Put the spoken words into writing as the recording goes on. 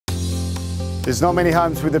There's not many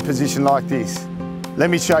homes with a position like this.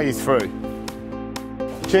 Let me show you through.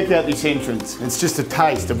 Check out this entrance. It's just a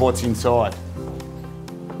taste of what's inside.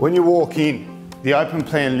 When you walk in, the open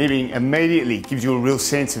plan living immediately gives you a real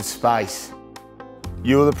sense of space.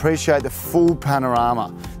 You will appreciate the full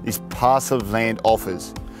panorama this parcel of land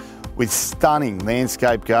offers, with stunning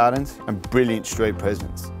landscape gardens and brilliant street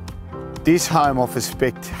presence. This home offers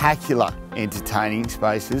spectacular entertaining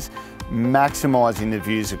spaces, maximising the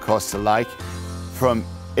views across the lake from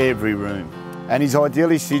every room, and is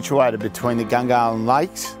ideally situated between the Gungahlin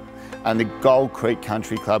Lakes and the Gold Creek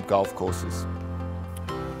Country Club golf courses.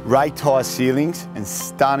 Raked high ceilings and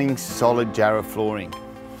stunning solid jarrah flooring.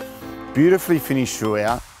 Beautifully finished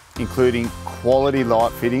throughout, including quality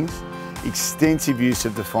light fittings, extensive use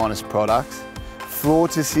of the finest products, floor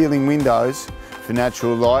to ceiling windows for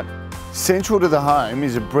natural light. Central to the home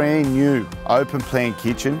is a brand new open plan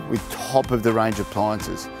kitchen with top of the range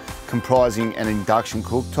appliances, comprising an induction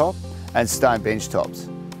cooktop and stone bench tops.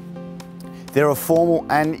 There are formal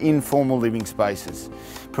and informal living spaces,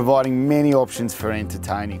 providing many options for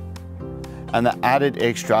entertaining. And the added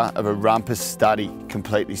extra of a rumpus study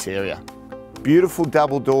complete this area. Beautiful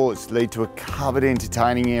double doors lead to a covered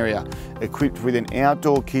entertaining area equipped with an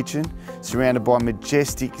outdoor kitchen surrounded by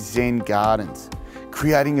majestic Zen gardens,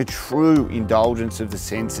 creating a true indulgence of the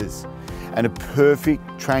senses and a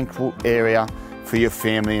perfect tranquil area for your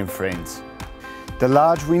family and friends. The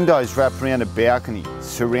large windows wrap around a balcony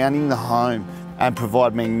surrounding the home and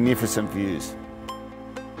provide magnificent views.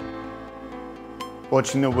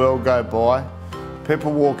 Watching the world go by,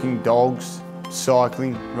 people walking dogs,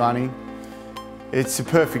 cycling, running, it's a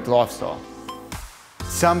perfect lifestyle.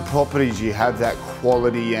 Some properties you have that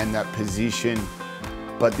quality and that position,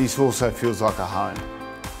 but this also feels like a home.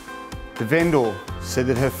 The vendor said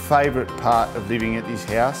that her favourite part of living at this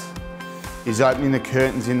house is opening the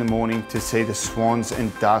curtains in the morning to see the swans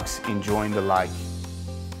and ducks enjoying the lake.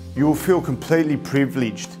 You will feel completely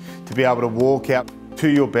privileged to be able to walk out to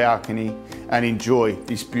your balcony and enjoy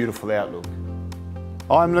this beautiful outlook.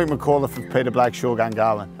 I'm McAuliffe of Blackshaw,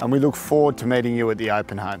 Gungahlin, and we look forward to meeting you at the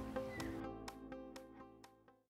open home.